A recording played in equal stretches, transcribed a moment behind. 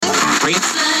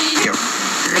Three. Here.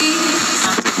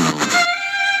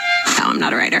 No, I'm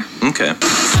not a writer. Okay.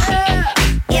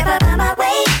 If I find my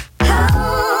way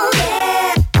home,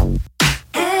 yeah.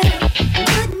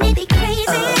 Wouldn't it be crazy?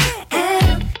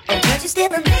 Would you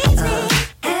still amaze me?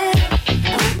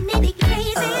 Wouldn't it be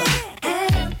crazy?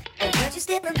 Would you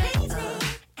still amaze me?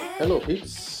 Hello,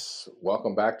 peeps.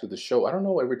 Welcome back to the show. I don't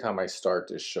know, every time I start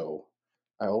this show,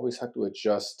 I always have to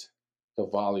adjust the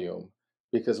volume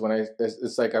because when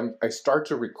it's like I start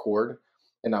to record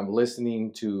and I'm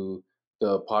listening to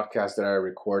the podcast that I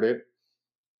recorded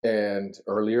and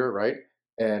earlier, right?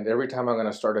 And every time I'm going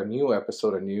to start a new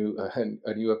episode, a new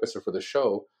episode for the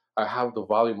show, I have the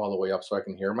volume all the way up so I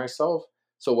can hear myself.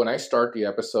 So when I start the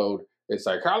episode, it's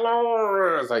like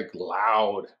hello, it's like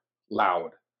loud,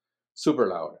 super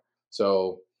loud.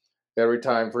 So every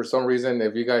time, for some reason,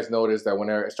 if you guys notice that when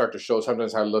I start the show,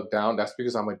 sometimes I look down. That's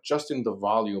because I'm adjusting the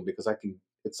volume because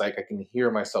it's like I can hear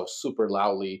myself super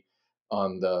loudly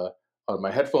on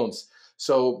my headphones.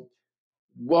 So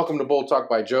welcome to Bold Talk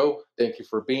by Joe. Thank you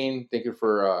for being here.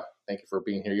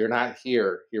 You're not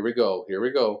here. Here we go.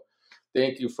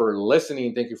 Thank you for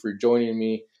listening. Thank you for joining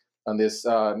me on this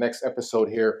next episode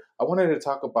here. I wanted to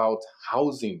talk about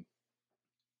housing.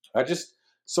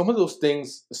 Some of the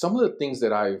things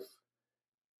that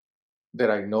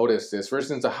I noticed is, for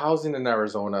instance, the housing in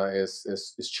Arizona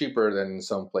is cheaper than in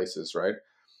some places, right?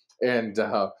 And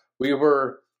we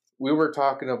were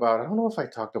talking about, I don't know if I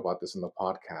talked about this in the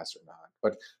podcast or not,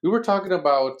 but we were talking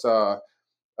about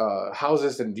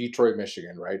houses in Detroit,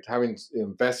 Michigan, right? Having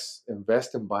invest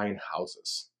in buying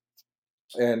houses,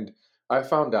 and I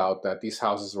found out that these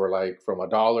houses were like from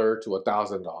 $1 to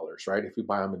 $1,000, right? If you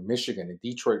buy them in Michigan, in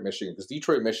Detroit, Michigan, because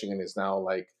Detroit, Michigan is now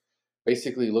like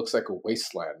basically looks like a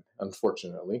wasteland,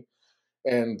 unfortunately,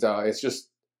 and it's just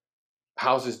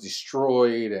houses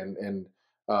destroyed, and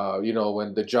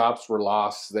when the jobs were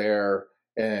lost there,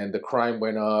 and the crime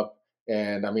went up,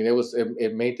 and I mean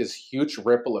it made this huge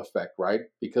ripple effect, right?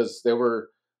 Because they were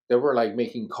like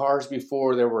making cars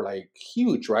before, they were like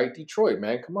huge, right? Detroit,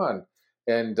 man, come on.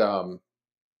 And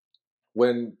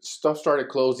when stuff started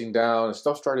closing down and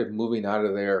stuff started moving out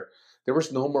of there, there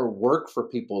was no more work for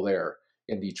people there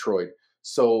in Detroit.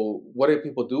 So what did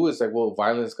people do? Is like, well,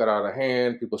 violence got out of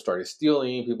hand. People started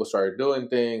stealing. People started doing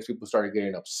things. People started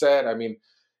getting upset. I mean,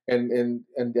 and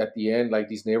at the end, like,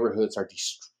 these neighborhoods are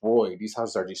destroyed. These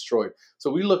houses are destroyed.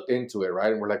 So we looked into it,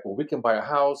 right? And we're like, well, we can buy a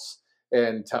house.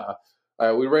 And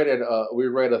we read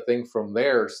a thing from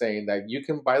there saying that you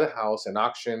can buy the house in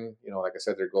auction. Like I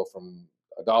said, they go from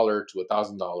 $1 to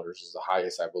 $1,000 is the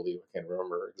highest, I believe. I can't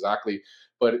remember exactly.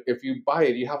 But if you buy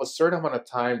it, you have a certain amount of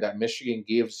time that Michigan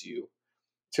gives you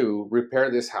to repair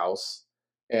this house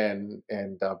and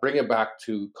bring it back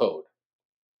to code.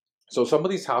 So some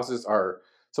of these houses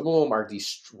some of them are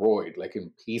destroyed, like in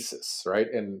pieces,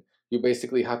 right? And you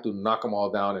basically have to knock them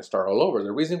all down and start all over.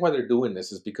 The reason why they're doing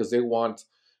this is because they want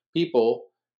people,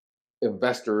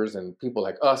 investors, and people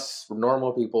like us,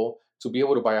 normal people, to be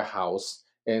able to buy a house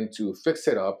and to fix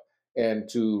it up and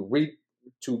to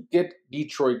get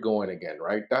Detroit going again,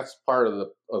 right? That's part of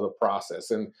the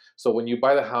process. And so when you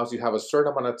buy the house, you have a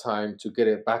certain amount of time to get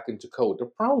it back into code. The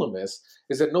problem is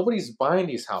that nobody's buying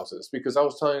these houses, because I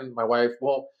was telling my wife,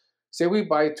 well, say we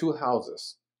buy 2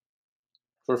 houses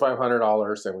for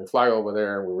 $500 and we fly over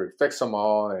there and we fix them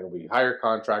all and we hire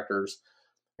contractors,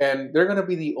 and they're going to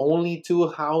be the only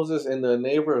 2 houses in the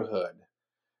neighborhood.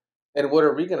 And what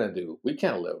are we going to do? We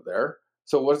can't live there.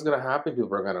 So what's going to happen?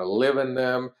 People are going to live in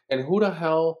them. And who the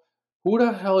hell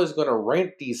is going to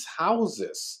rent these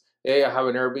houses? Hey, I have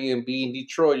an Airbnb in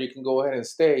Detroit. You can go ahead and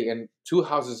stay. And 2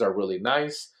 houses are really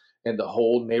nice, and the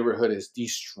whole neighborhood is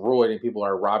destroyed, and people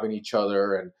are robbing each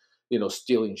other and,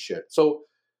 stealing shit. So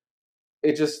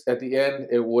it just, at the end,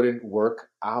 it wouldn't work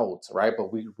out, right?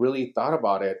 But we really thought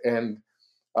about it. And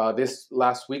this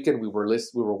last weekend, we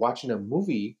were watching a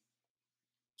movie.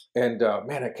 And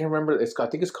man, I can't remember. I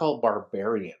think it's called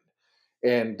Barbarian,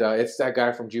 and it's that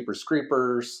guy from Jeepers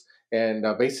Creepers. And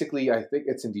basically, I think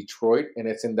it's in Detroit, and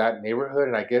it's in that neighborhood.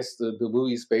 And I guess the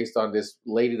movie's based on this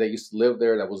lady that used to live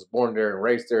there, that was born there and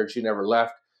raised there, and she never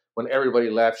left. When everybody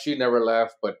left, she never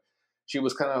left, but she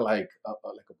was kind of like a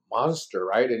monster,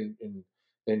 right?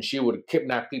 And she would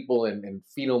kidnap people and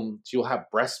feed them. She'll have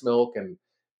breast milk and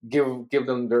give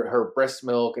them her breast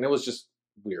milk, and it was just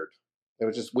weird. It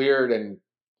was just weird. And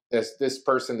this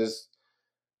person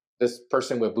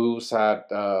with boobs had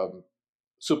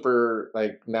super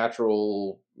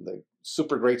natural,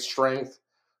 super great strength,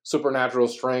 supernatural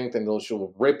strength, and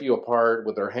she'll rip you apart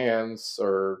with her hands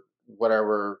or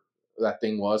whatever that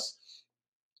thing was.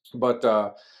 But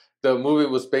the movie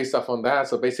was based off on that.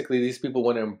 So basically, these people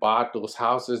went and bought those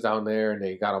houses down there, and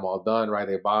they got them all done, right?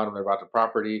 They bought them, they bought the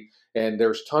property, and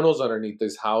there's tunnels underneath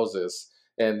these houses.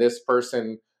 And this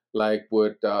person like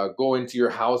would go into your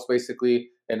house basically,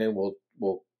 and then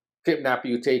will kidnap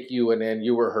you, take you, and then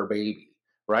you were her baby,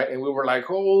 right? And we were like,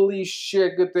 holy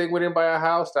shit, good thing we didn't buy a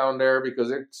house down there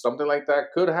because something like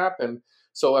that could happen.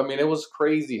 So I mean, it was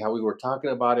crazy how we were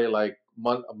talking about it like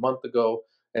a month ago,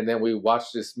 and then we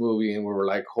watched this movie and we were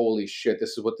like, holy shit,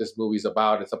 this is what this movie's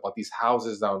about. It's about these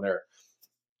houses down there.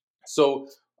 So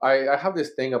I have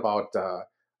this thing about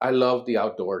I love the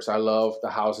outdoors. I love the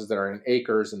houses that are in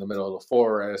acres in the middle of the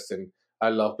forest, and I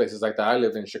love places like that. I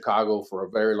lived in Chicago for a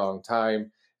very long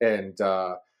time, and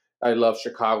I love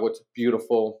Chicago. It's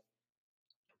beautiful.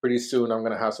 Pretty soon, I'm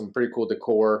gonna have some pretty cool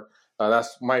decor.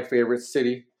 That's my favorite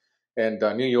city, and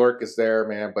New York is there,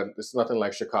 man. But it's nothing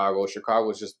like Chicago. Chicago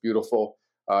is just beautiful.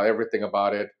 Everything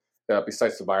about it,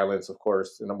 besides the violence, of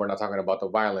course. And we're not talking about the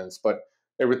violence, but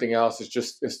everything else is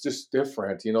just it's just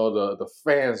different. You know, the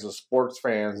fans, the sports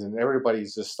fans, and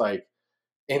everybody's just like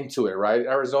into it, right?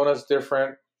 Arizona's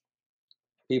different.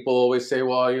 People always say,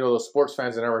 well, you know, the sports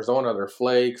fans in Arizona, they're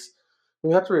flakes.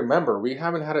 We have to remember, we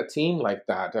haven't had a team like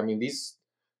that. I mean, these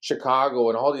Chicago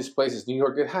and all these places, New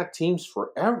York, it had teams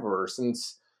forever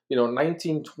since,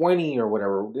 1920 or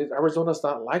whatever. Arizona's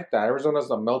not like that. Arizona's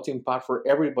a melting pot for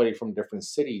everybody from different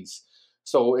cities.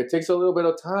 So it takes a little bit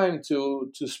of time to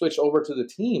switch over to the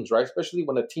teams, right? Especially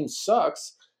when a team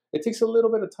sucks, it takes a little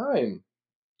bit of time.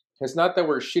 It's not that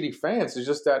we're shitty fans. It's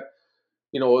just that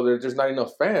there's not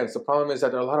enough fans. The problem is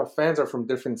that a lot of fans are from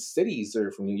different cities.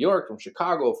 They're from New York, from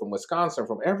Chicago, from Wisconsin,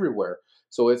 from everywhere.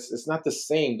 So it's not the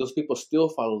same. Those people still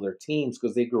follow their teams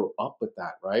because they grew up with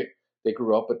that, right? They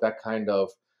grew up with that kind of.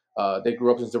 They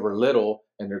grew up since they were little,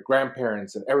 and their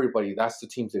grandparents and everybody. That's the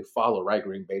teams they follow, right?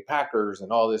 Green Bay Packers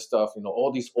and all this stuff.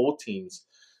 All these old teams.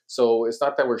 So it's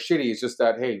not that we're shitty. It's just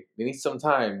that hey, we need some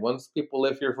time. Once people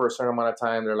live here for a certain amount of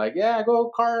time, they're like, yeah,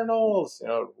 go Cardinals,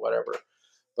 whatever.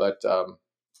 But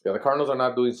yeah, the Cardinals are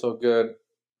not doing so good,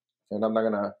 and I'm not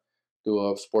gonna do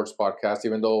a sports podcast,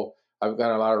 even though I've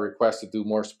gotten a lot of requests to do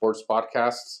more sports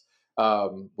podcasts,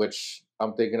 which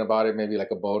I'm thinking about it, maybe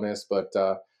like a bonus. But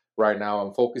right now,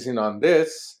 I'm focusing on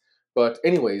this. But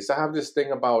anyways, I have this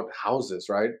thing about houses,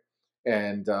 right?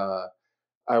 And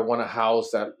I want a house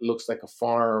that looks like a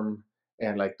farm,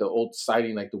 and like the old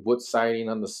siding, like the wood siding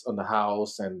on the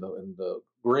house, and the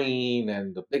green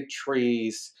and the big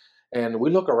trees. And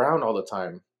we look around all the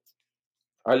time.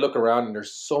 I look around and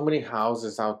there's so many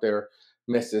houses out there,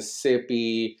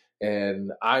 Mississippi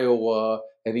and Iowa,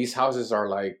 and these houses are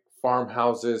like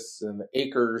farmhouses and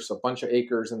acres, a bunch of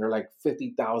acres, and they're like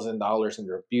 $50,000, and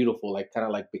they're beautiful, like kind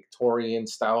of like Victorian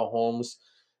style homes.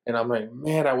 And I'm like,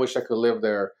 man, I wish I could live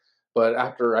there. But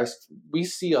we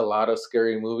see a lot of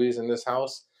scary movies in this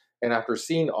house, and after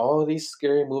seeing all of these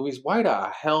scary movies, why the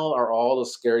hell are all the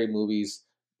scary movies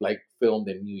like filmed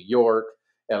in New York?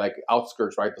 And like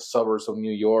outskirts, right? The suburbs of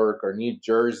New York or New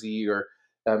Jersey, or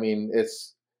I mean,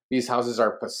 it's these houses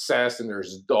are possessed, and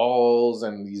there's dolls,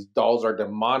 and these dolls are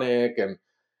demonic, and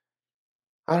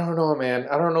I don't know, man.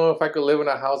 I don't know if I could live in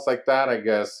a house like that. I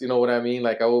guess you know what I mean.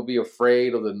 Like I would be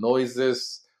afraid of the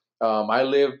noises. I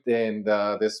lived in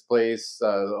this place.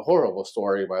 A horrible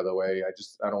story, by the way.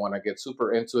 I don't want to get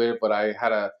super into it, but I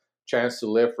had a chance to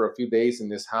live for a few days in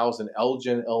this house in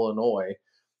Elgin, Illinois,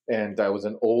 and it was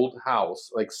an old house,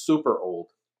 like super old,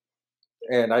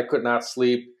 and I could not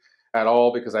sleep at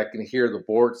all because I can hear the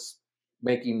boards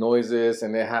making noises,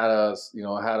 and it had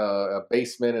a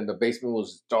basement, and the basement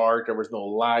was dark. There was no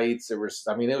lights.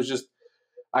 I mean, it was just,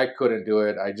 I couldn't do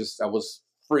it. I was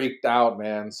freaked out,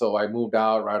 man. So I moved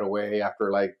out right away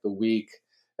after like the week.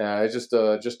 It's just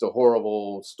a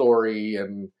horrible story,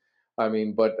 and I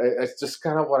mean, but it's just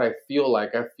kind of what I feel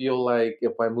like. I feel like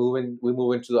if we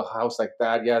move into the house like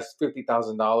that. Yes,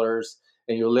 $50,000,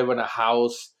 and you live in a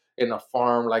house in a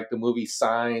farm like the movie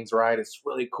Signs, right? It's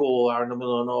really cool out in the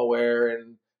middle of nowhere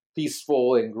and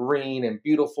peaceful and green and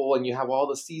beautiful, and you have all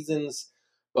the seasons.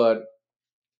 But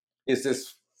is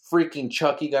this freaking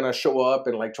Chucky gonna show up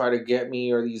and like try to get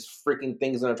me, or these freaking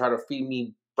things gonna try to feed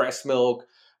me breast milk?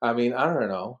 I mean, I don't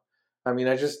know. I mean,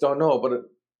 I just don't know. But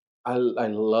I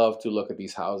love to look at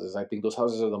these houses. I think those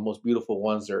houses are the most beautiful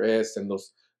ones there is, and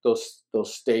those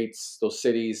states, those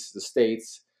cities, the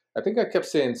states. I think I kept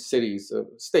saying cities,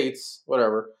 states,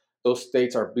 whatever. Those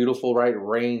states are beautiful, right? It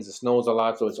rains, it snows a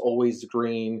lot, so it's always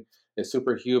green. It's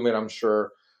super humid, I'm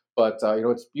sure, but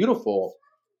it's beautiful.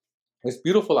 It's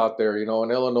beautiful out there, in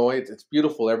Illinois. It's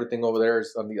beautiful. Everything over there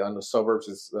is on the suburbs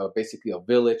is basically a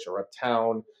village or a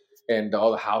town, and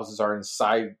all the houses are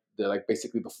inside like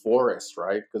basically the forest,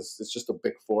 right? Because it's just a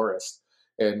big forest,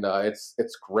 and it's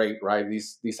great, right?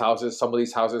 These houses, some of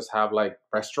these houses have like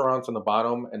restaurants on the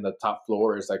bottom, and the top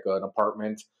floor is like an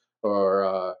apartment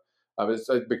or it's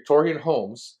like Victorian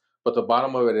homes, but the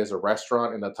bottom of it is a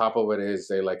restaurant, and the top of it is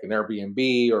a like an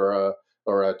Airbnb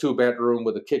or a 2 bedroom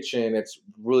with a kitchen. It's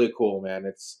really cool, man.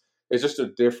 It's just a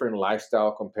different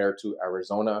lifestyle compared to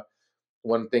Arizona.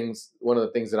 One of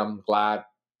the things that I'm glad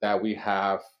that we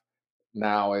have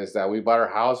now is that we bought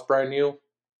our house brand new,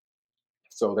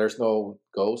 so there's no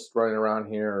ghost running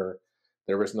around here. Or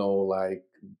there was no like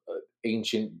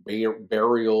ancient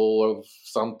burial of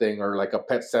something or like a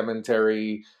pet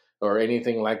cemetery or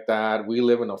anything like that. We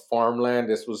live in a farmland.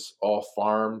 This was all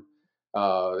farm.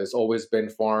 There's always been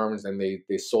farms, and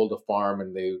they sold the farm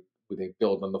and they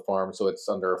built on the farm, so it's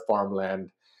under a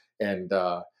farmland. And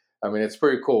I mean, it's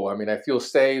pretty cool. I mean, I feel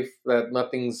safe that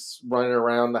nothing's running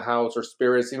around the house or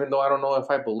spirits, even though I don't know if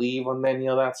I believe on any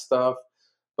of that stuff.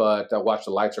 But watch,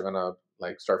 the lights are gonna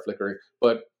like start flickering.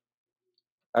 But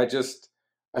I just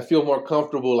I feel more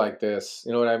comfortable like this.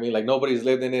 You know what I mean? Like nobody's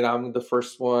lived in it. I'm the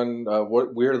first one.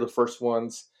 We're the first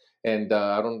ones, and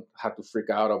I don't have to freak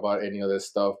out about any of this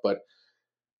stuff. But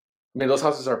I mean, those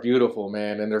houses are beautiful,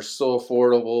 man, and they're so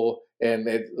affordable. And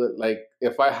it like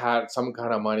if I had some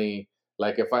kind of money,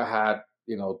 like if I had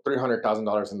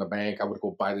 $300,000 in the bank, I would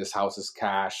go buy this house as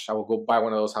cash. I would go buy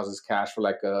one of those houses cash for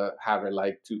like have it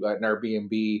like to an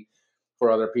Airbnb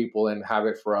for other people and have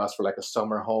it for us for like a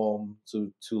summer home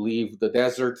to leave the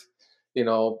desert,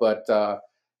 But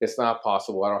it's not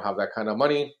possible. I don't have that kind of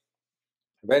money.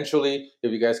 Eventually,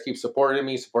 if you guys keep supporting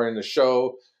me, supporting the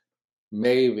show,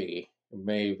 maybe,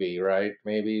 right?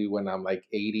 Maybe when I'm like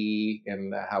 80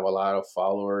 and I have a lot of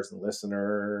followers and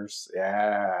listeners.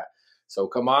 Yeah. So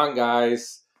come on,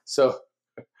 guys. So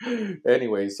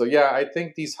anyway, so yeah, I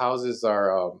think these houses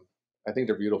are, I think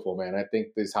they're beautiful, man. I think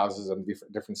these houses in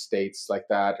different states like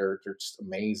that they're just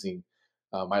amazing.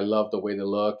 I love the way they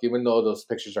look, even though those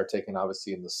pictures are taken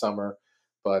obviously in the summer.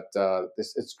 But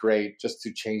it's great just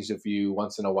to change the view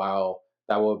once in a while.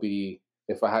 That will be,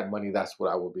 if I had money, that's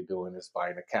what I would be doing, is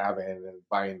buying a cabin and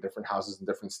buying different houses in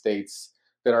different states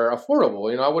that are affordable.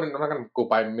 I'm not going to go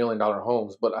buy $1 million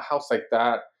homes, but a house like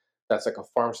that, that's like a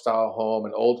farm style home,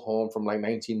 an old home from like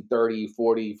 1930,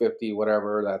 40, 50,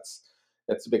 whatever.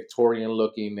 That's Victorian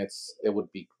looking. It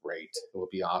would be great. It would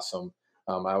be awesome.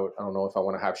 I don't know if I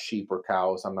want to have sheep or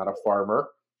cows. I'm not a farmer,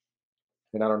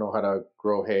 and I don't know how to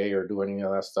grow hay or do any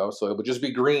of that stuff. So it would just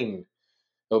be green.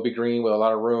 It'll be green with a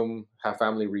lot of room, have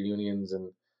family reunions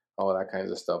and all that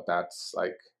kinds of stuff. That's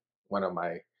like one of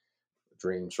my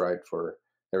dreams, right? For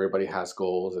everybody has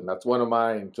goals, and that's one of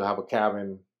mine, to have a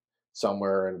cabin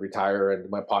somewhere and retire and do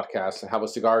my podcast and have a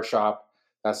cigar shop.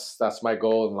 That's my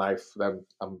goal in life.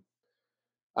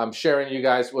 I'm sharing you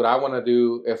guys what I want to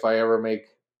do if I ever make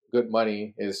good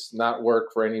money, is not work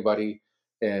for anybody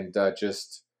and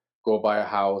just go buy a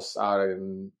house out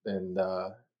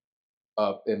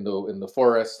up in the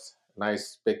forest,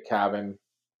 nice big cabin,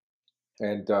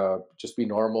 and just be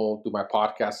normal. Do my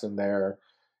podcast in there,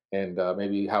 and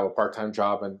maybe have a part-time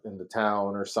job in the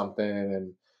town or something,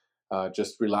 and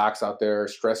just relax out there,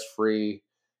 stress free.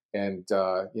 And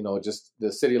just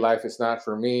the city life is not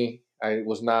for me. I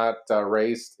was not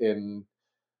raised in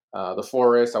the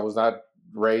forest. I was not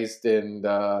raised in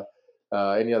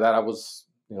any of that.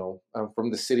 I'm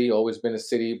from the city, always been a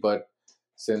city, but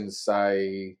since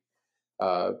I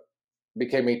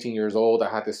became 18 years old, I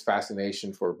had this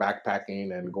fascination for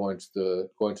backpacking and going to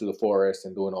the forest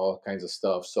and doing all kinds of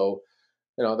stuff. So,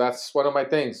 that's one of my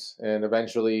things. And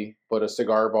eventually put a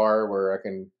cigar bar where I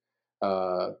can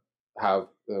have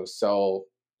sell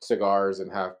cigars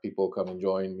and have people come and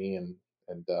join me, and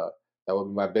that will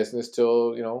be my business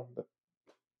till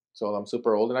I'm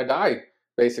super old and I die,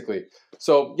 basically.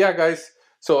 So yeah, guys.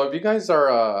 So if you guys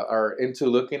are into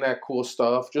looking at cool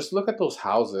stuff, just look at those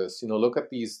houses. Look at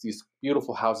these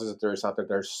beautiful houses that there's out there.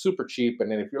 They're super cheap.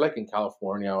 And then if you're like in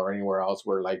California or anywhere else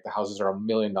where like the houses are $1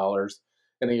 million,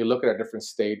 and then you look at a different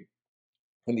state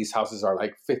and these houses are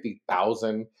like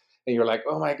 50,000, and you're like,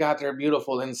 oh my God, they're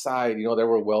beautiful inside. They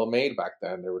were well made back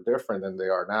then. They were different than they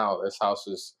are now. This house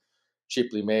is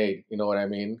cheaply made. You know what I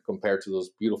mean? Compared to those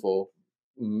beautiful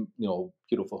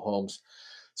homes.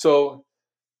 So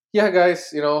yeah,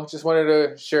 guys, just wanted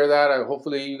to share that.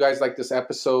 Hopefully you guys like this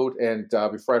episode. And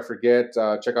before I forget,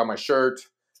 check out my shirt.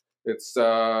 It's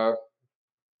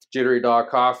Jittery Dog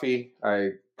Coffee.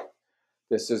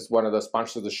 This is one of the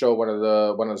sponsors of the show, one of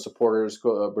the supporters.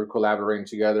 We're collaborating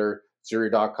together.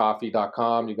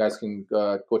 JitteryDogCoffee.com. You guys can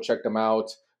go check them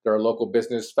out. They're a local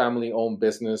business, family-owned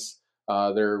business.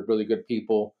 They're really good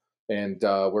people. and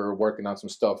we're working on some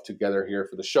stuff together here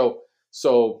for the show.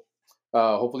 So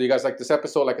hopefully you guys like this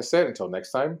episode. Like I said, until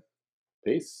next time,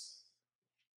 peace.